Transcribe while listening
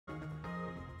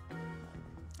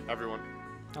Everyone,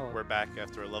 we're back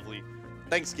after a lovely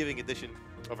Thanksgiving edition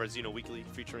of our Xeno Weekly,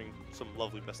 featuring some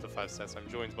lovely best of 5 sets. I'm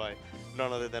joined by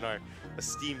none other than our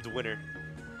esteemed winner,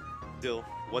 Dill.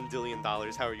 $1 billion.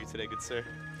 How are you today, good sir?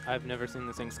 I've never seen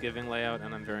the Thanksgiving layout,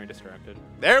 and I'm very distracted.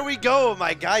 There we go.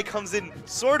 My guy comes in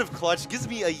sort of clutch, gives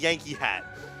me a Yankee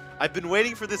hat. I've been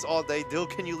waiting for this all day. Dill,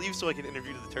 can you leave so I can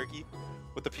interview the turkey?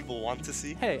 What the people want to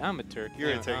see? Hey, I'm a turkey.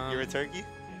 You're a turkey. You're a turkey?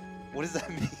 What does that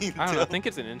mean? I don't know. I think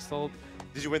it's an insult.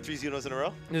 Did you win 3 Xenos in a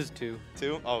row? This is 2.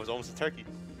 2? Oh, it was almost a turkey.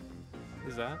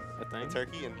 Is that a thing? A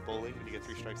turkey and bowling, when you get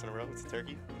 3 strikes in a row, it's a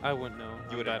turkey? I wouldn't know.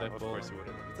 You would have. Of course you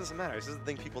wouldn't. It doesn't matter. This is the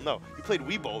thing people know. You played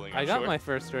Wii bowling, I got my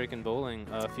first strike in bowling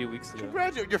a few weeks ago.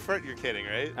 Congratulations. You're kidding,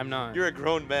 right? I'm not. You're a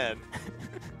grown man.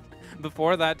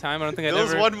 Before that time, I don't think I'd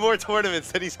ever... won more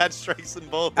tournaments than he's had strikes in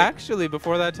bowling. Actually,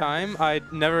 before that time,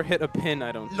 I'd never hit a pin,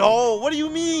 I don't think. No, what do you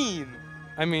mean?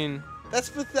 I mean... That's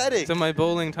pathetic. So my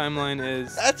bowling timeline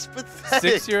is... That's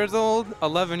pathetic. 6 years old,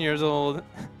 11 years old,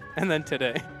 and then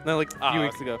today. Then like a few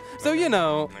weeks ago. So, you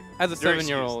know, as a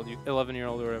 7-year-old,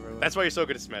 11-year-old or whatever. That's why you're so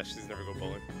good at Smash. He's never go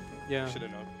bowling. Yeah. You should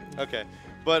have known. Okay.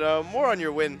 But more on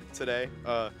your win today.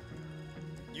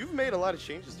 You've made a lot of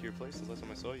changes to your play since last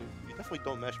time I saw you. You definitely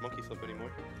don't mash monkey flip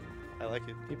anymore. I like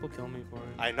it. People kill me for it.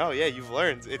 I know, yeah, you've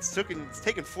learned. It's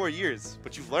taken 4 years,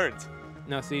 but you've learned.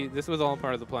 No, see, this was all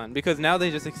part of the plan because now they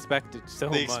just expect it so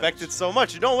much. They expect it so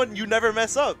much. You know what? You never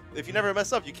mess up. If you never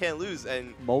mess up, you can't lose.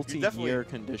 And multi-year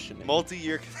conditioning.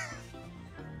 Multi-year,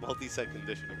 multi-set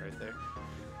conditioning right there.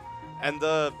 And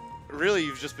really,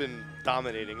 you've just been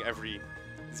dominating every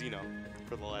Xeno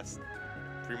for the last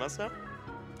 3 months now.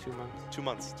 2 months. 2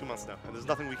 months. 2 months now, and there's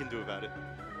nothing we can do about it.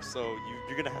 So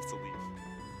you're gonna have to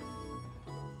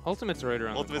leave. Ultimate's right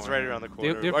around the corner. Ultimate's right around the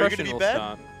corner. The Are you gonna be bad?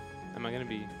 Stop. Am I gonna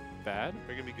be bad?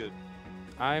 Are you gonna be good?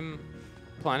 I'm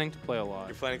planning to play a lot.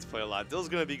 You're planning to play a lot. Dill's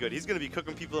gonna be good. He's gonna be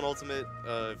cooking people in Ultimate.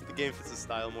 If the game fits his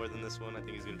style more than this one, I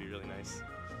think he's gonna be really nice.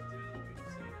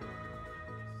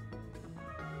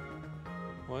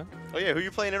 What? Oh yeah, who are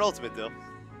you playing in Ultimate, Dill?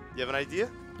 You have an idea?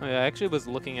 Oh yeah, I actually was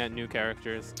looking at new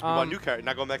characters. You want new character?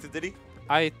 Not going back to Diddy?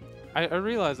 I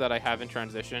realized that I haven't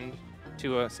transitioned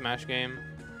to a Smash game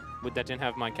that didn't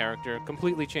have my character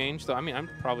completely changed. So I mean, I'm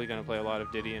probably gonna play a lot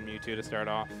of Diddy and Mewtwo to start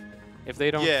off. If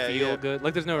they don't feel good,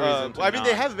 like there's no reason to well, I mean,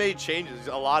 they have made changes,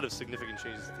 a lot of significant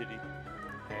changes to Diddy.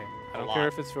 Hey, I don't care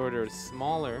if it's shorter or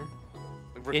smaller.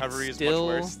 Recovery it is much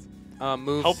worse.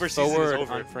 Moves Helper forward is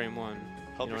over. on frame 1.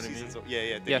 Helper you know season's over.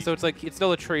 Yeah, yeah, so it's like it's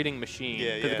still a trading machine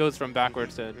because it goes from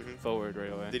backwards to forward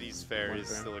right away. Diddy's Fair is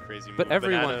still a crazy move. But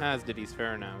everyone has Diddy's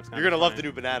Fair now. It's You're gonna love the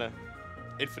new Banana.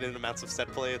 Infinite amounts of set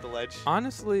play at the ledge.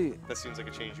 Honestly, that seems like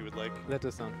a change you would like. That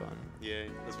does sound fun. Yeah,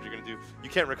 that's what you're gonna do.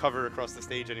 You can't recover across the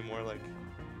stage anymore. Like,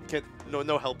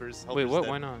 no helpers. Wait, what?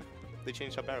 Why not? They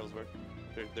changed how barrels work.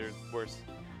 They're worse.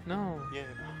 No. Yeah.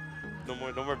 No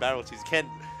more barrel cheese. You can't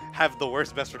have the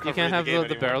worst best recovery. You can't have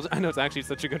the barrels. I know it's actually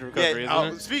such a good recovery, isn't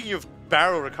it? Speaking of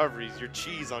barrel recoveries, your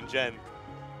cheese on Gen.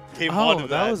 Game 1 of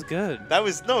that. That was good. That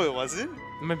was no, it wasn't.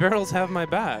 My barrels have my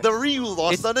back. The Ryu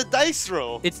lost on a dice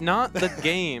roll. It's not the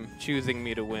game choosing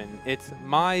me to win. It's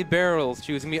my barrels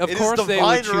choosing me. Of course it is they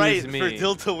would choose right me. for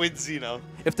Dill to win Xeno.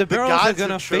 If the barrels are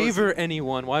gonna favor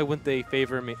anyone, why wouldn't they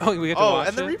favor me? Oh, we get to watch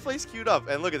and the replay's queued up.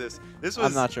 And look at this. This was.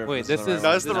 I'm not sure. Wait, this is.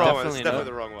 No, it's the wrong one. It's definitely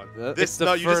the wrong one. It's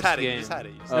the you just had it. You just had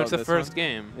it. No, it's the first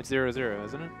game. It's 0-0,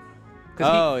 isn't it?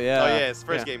 Oh yeah. Oh yeah, it's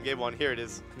first game. Game 1. Here it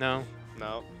is. No.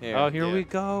 No. Oh, here we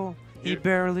go. He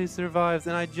barely survives,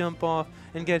 and I jump off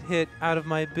and get hit out of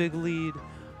my big lead,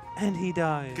 and he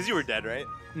dies. Because you were dead, right?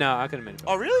 No, I could have made it.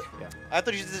 Oh, really? Yeah. I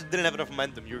thought you just didn't have enough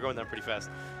momentum. You were going down pretty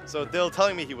fast. So Dill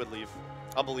telling me he would leave.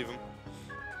 I'll believe him.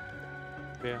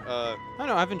 Yeah. I don't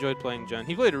know. I've enjoyed playing Gen.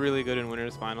 He played really good in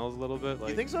Winners Finals a little bit.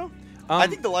 You think so? I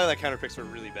think the Lilac counter picks were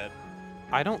really bad.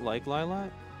 I don't like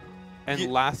Lilac.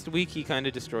 And last week, he kind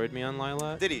of destroyed me on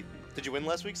Lilac. Did he? Did you win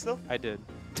last week still? I did.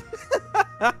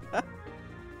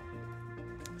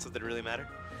 So did it really matter?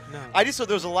 No. So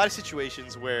there was a lot of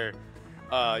situations where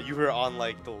you were on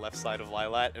like the left side of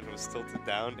Lilat and it was tilted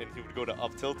down, and he would go to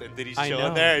up tilt, and Diddy's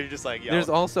chilling there, and you're just like, yo. There's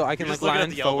also I can like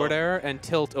land forward air and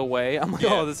tilt away. I'm like,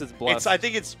 oh, this is bluff. I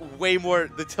think it's way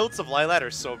more. The tilts of Lilat are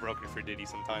so broken for Diddy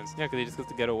sometimes. Yeah, because he just gets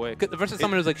to get away. Versus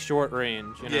someone who's like short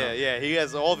range. You know? Yeah. He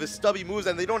has all of his stubby moves,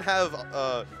 and they don't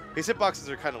have. His hitboxes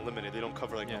are kind of limited. They don't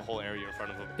cover like the whole area in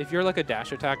front of him. If you're like a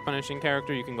dash attack punishing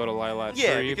character, you can go to Lilat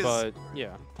free, but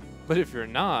yeah. But if you're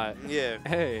not,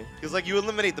 hey. Because like you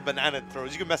eliminate the banana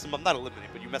throws, you can mess them up. Not eliminate,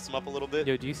 but you mess them up a little bit.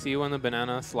 Yo, do you see when the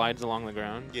banana slides along the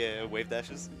ground? Yeah, wave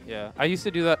dashes. Yeah, I used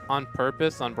to do that on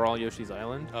purpose on Brawl Yoshi's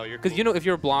Island. Oh, you're Because you know, if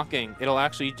you're blocking, it'll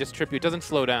actually just trip you. It doesn't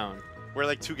slow down. We're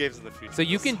like 2 games in the future. So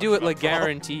you can do it like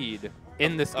guaranteed.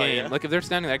 in this game. Yeah? Like if they're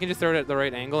standing there, I can just throw it at the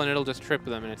right angle and it'll just trip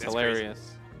them, and it's That's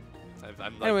hilarious.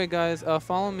 I'm like, Anyway, guys,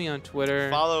 follow me on Twitter.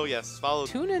 Follow.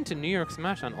 Tune into New York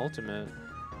Smash on Ultimate.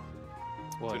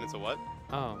 What? Tune into what?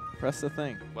 Oh. Press the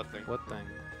thing. What thing? What thing?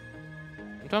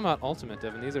 I'm talking about Ultimate,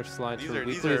 Devin. These are slides for These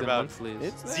weeklies are and about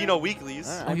monthlies. Xeno Weeklies.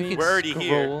 I mean, we're already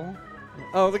here.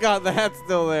 Oh, God, the hat's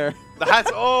still there. The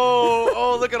hat's.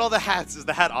 Oh, look at all the hats. Is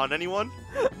the hat on anyone?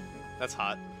 That's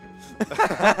hot.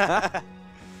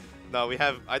 No, we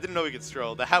have. I didn't know we could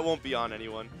stroll. The hat won't be on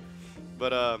anyone.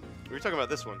 But we were talking about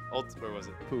this one. Where was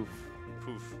it? Poof.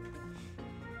 Poof.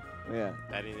 Yeah.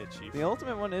 That ain't it, Chief. The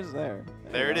ultimate one is there.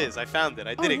 There it is. I found it.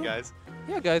 I did it, guys.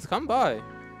 Yeah, guys, come by.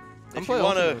 Come If play you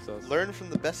want Ultimate with to us. learn from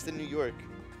the best in New York,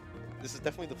 this is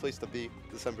definitely the place to be.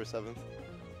 December 7th.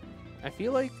 I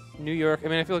feel like New York, I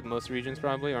mean, I feel like most regions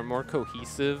probably are more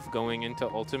cohesive going into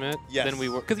Ultimate than we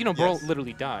were. Because, you know, Brawl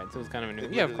literally died, so it was kind of a new.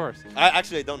 Yeah, of course. I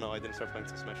don't know. I didn't start playing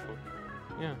until Smash 4.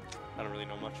 Yeah. I don't really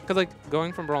know much. Because, like,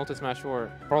 going from Brawl to Smash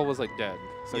 4, Brawl was, like, dead.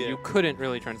 So Yeah. you couldn't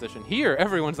really transition. Here,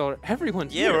 everyone's Yeah,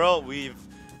 here.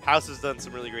 House has done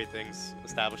some really great things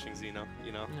establishing Xeno,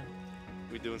 you know? Yeah.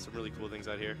 We're doing some really cool things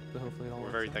out here. So hopefully it all We're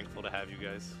works very out. thankful to have you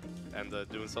guys. And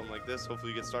doing something like this,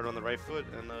 hopefully you get started on the right foot,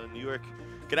 and New York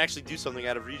can actually do something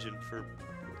out of region for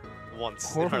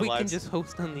once Or in our we lives. can just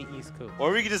host on the East Coast.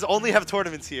 Or we can just only have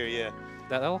tournaments here, yeah.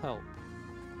 That'll help.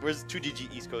 Where's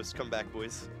 2GG East Coast? Come back,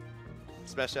 boys.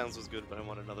 Smash Downs was good, but I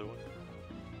want another one.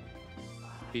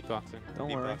 Beatboxing.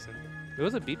 Don't worry. Beatboxing. It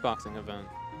was a beatboxing event.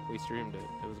 We streamed it.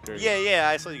 It was great. Yeah,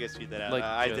 I saw you guys tweet that out. Like,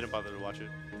 I just- didn't bother to watch it.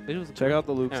 It was Check great. out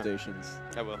the loop Yeah. stations.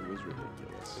 I will. It was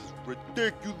ridiculous.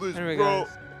 Ridiculous, Anyway, bro.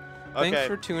 guys. Okay. Thanks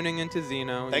for tuning into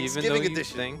Xeno. Even Thanksgiving though you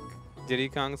edition. think Diddy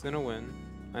Kong's gonna win,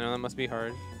 I know that must be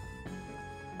hard.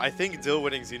 I think Dill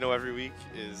winning Xeno every week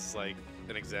is like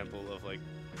an example of like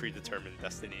predetermined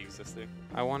destiny existing.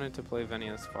 I wanted to play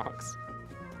Venia's Fox.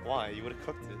 Why? You would have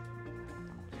cooked it.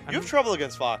 I You have mean, trouble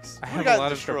against Fox. I You have got a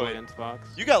lot of trouble destroyed. against Fox.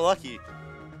 You got lucky.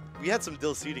 We had some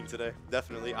Dill seeding today.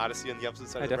 Definitely. Odyssey on the opposite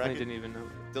side I of the definitely bracket. didn't even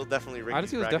know. Dill definitely rigged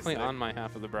Odyssey these was brackets definitely today. on my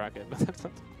half of the bracket, but that's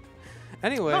not.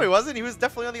 Anyway. No, he wasn't. He was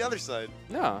definitely on the other side.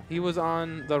 No, he was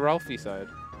on the Ralphie side.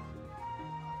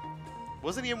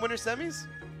 Wasn't he in winter semis?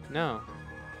 No.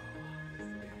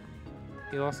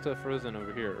 He lost to Frozen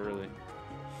over here early.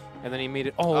 And then he made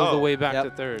it all the way back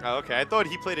to third. Oh, okay. I thought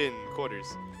he played in quarters.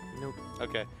 Nope.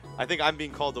 Okay. I think I'm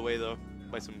being called away, though,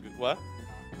 by some good... What?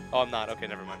 Oh, I'm not. Okay,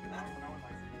 never mind.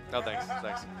 Oh, thanks.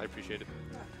 Thanks. I appreciate it.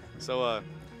 So,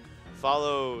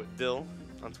 follow Dill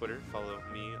on Twitter. Follow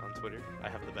me on Twitter. I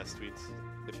have the best tweets.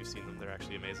 If you've seen them, they're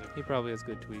actually amazing. He probably has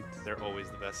good tweets. They're always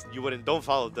the best. You wouldn't... Don't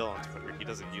follow Dill on Twitter. He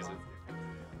doesn't use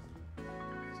it.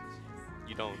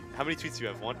 You don't... How many tweets do you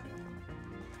have? One?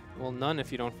 Well, none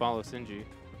if you don't follow Sinji.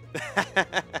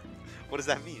 What does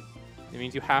that mean? It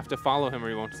means you have to follow him or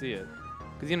you won't see it.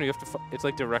 Because, you know, you have to. It's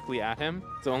like directly at him.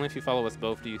 So only if you follow us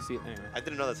both do you see it. Anyway. I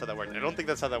didn't know that's how that worked. I don't think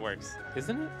that's how that works.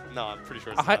 Isn't it? No, I'm pretty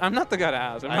sure it's not. I'm not the guy to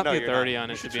ask. I'm I not know the you're authority not. on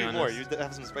You it, to should be tweet honest. more. You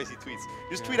have some spicy tweets.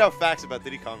 Just Yeah. tweet out facts about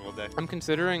Diddy Kong all day. I'm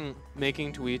considering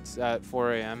making tweets at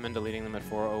 4 a.m. and deleting them at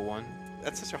 4:01.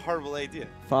 That's such a horrible idea.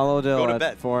 Follow Dill Go to at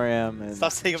bed. 4 a.m. and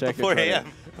Stop staying up check till 4 your Twitter.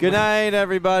 a.m. Good night,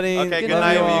 everybody. Okay, good Love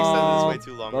night. you We all. extended this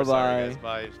way too long. We're sorry, guys.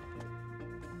 Bye.